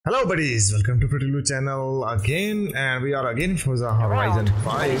Hello buddies, welcome to Pretty Blue channel again, and we are again Forza Horizon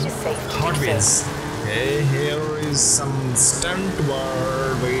 5 Hot Wheels. Okay, here is some stunt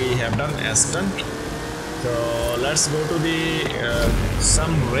where we have done a stunt. So let's go to the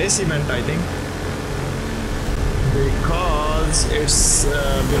some race event, I think, because it's been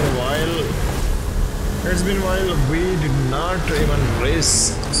a while. It's been a while we did not even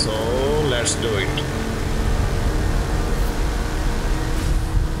race, so let's do it.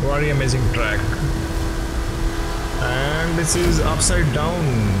 Very amazing track, and this is upside down.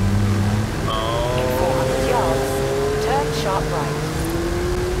 Oh, 400 yards, turn sharp right.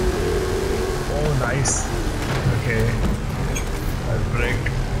 Oh, nice. Okay, I'll brake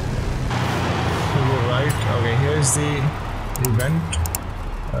to the right. Okay, here's the event,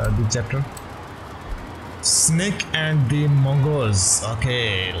 the chapter. Snake and the Mongoose.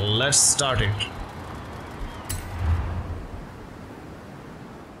 Okay, let's start it.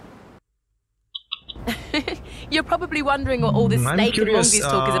 You're probably wondering what all this Snake The Mongoose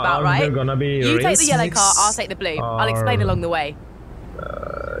talk is about, right? You take the yellow car, I'll take the blue. I'll explain along the way.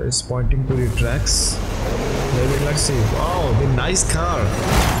 It's pointing to the tracks. Maybe let's see. Wow, the nice car.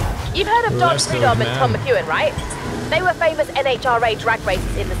 You've heard of Don Prudhomme and Tom McEwen, right? They were famous NHRA drag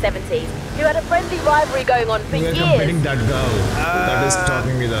racers in the 70s who had a friendly rivalry going on for years. We're competing that girl that is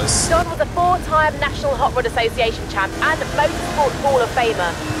talking with us. Don was a 4-time National Hot Rod Association champ and Motorsport Hall of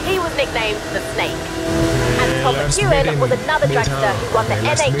Famer. He was nicknamed the Snake. And Tom McEwen was another dragster who won the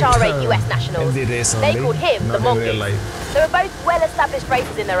NHRA US Nationals. They called him the Mongoose. They were both well-established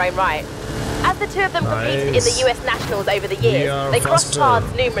racers in their own right. As the two of them competed in the US Nationals over the years, they crossed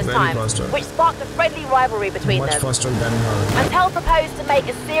paths numerous times, which sparked a friendly rivalry between them. Mattel proposed to make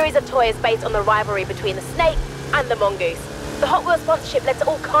a series of toys based on the rivalry between the Snake and the Mongoose. The Hot Wheels sponsorship led to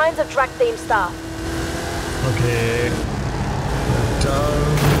all kinds of drag-themed stuff. Okay.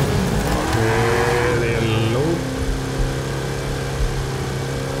 Okay, the loop.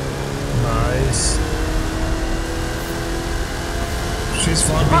 Nice. She's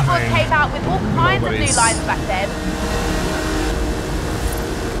far behind. Hot Wheels came out with all kinds of new lines back then.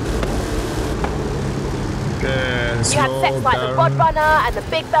 Okay, you had sets like the Rod Runner and the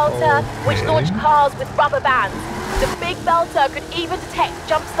Big Belter, which launched cars with rubber bands. The Big Belter could even detect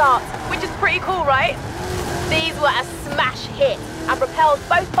jump starts, which is pretty cool, right? These were a smash hit and propelled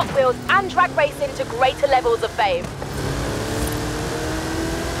both Hot Wheels and drag racing to greater levels of fame.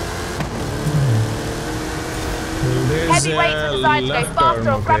 Heavyweights were designed to go faster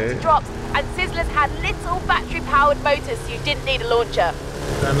on gravity drops, and Sizzlers had little battery-powered motors, so you didn't need a launcher.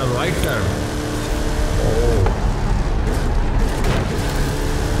 Then a right turn. Oh.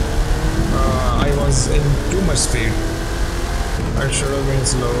 I was in too much speed. I should have been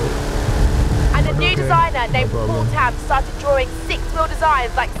slow. And a new designer named Paul Tam started drawing 6-wheel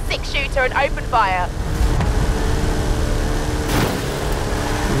designs like 6-shooter and open fire.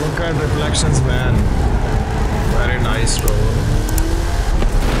 Look at reflections, man. Very nice road.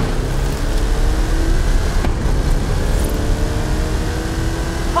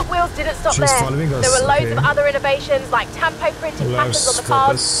 Hot Wheels didn't stop there. There were loads of other innovations like tampo printing patterns on the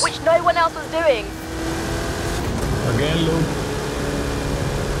cars, which no one else was doing. Again, loop.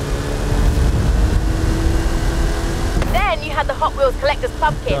 Then you had the Hot Wheels Collector's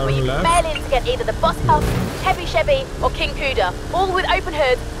Club Kit, where you could mail in to get either the Boss Puff, Heavy Chevy, or King Cuda, all with open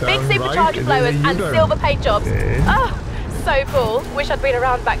hoods, big supercharger blowers, and silver paint jobs. Oh, so cool. Wish I'd been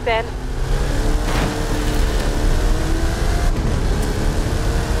around back then.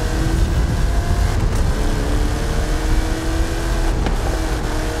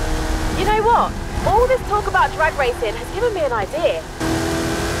 You know what? All this talk about drag racing has given me an idea.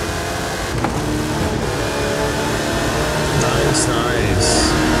 Nice.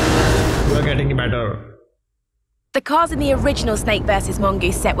 We're getting better. The cars in the original Snake vs.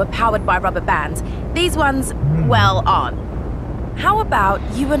 Mongoose set were powered by rubber bands. These ones, well, aren't. How about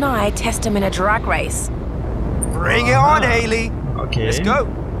you and I test them in a drag race? Bring it on, Haley. Okay. Let's go.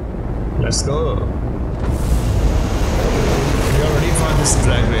 Let's go. You're ready for this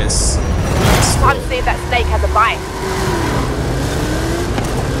drag race. Time to see if that Snake has a bite.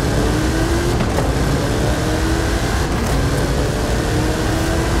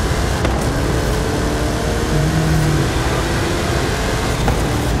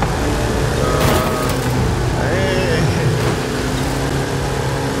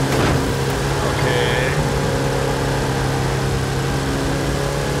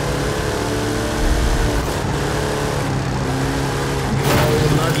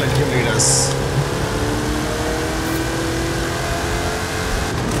 Let you lead us.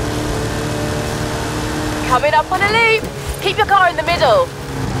 Coming up on a loop. Keep your car in the middle.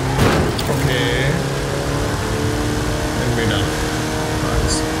 middle.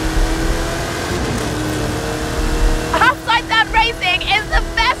 Nice. Upside down racing is the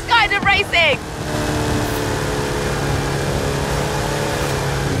best kind of racing!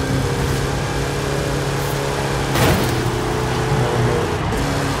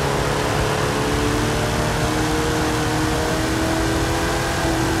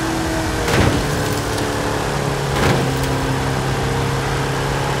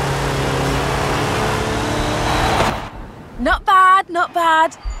 Not bad, not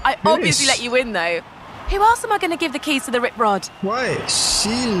bad. I obviously let you win though. Who else am I going to give the keys to the rip rod? Why? She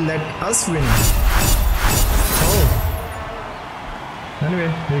let us win. Oh.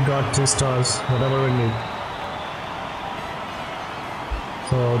 Anyway, we got 2 stars, whatever we need.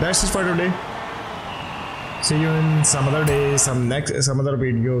 So that's it for today. See you in some other day, some other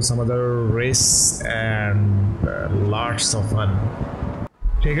video, some other race, and lots of fun.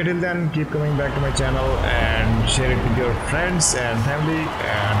 Take it till then, keep coming back to my channel and share it with your friends and family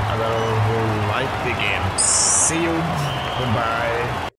and other who like the game. See you. Goodbye.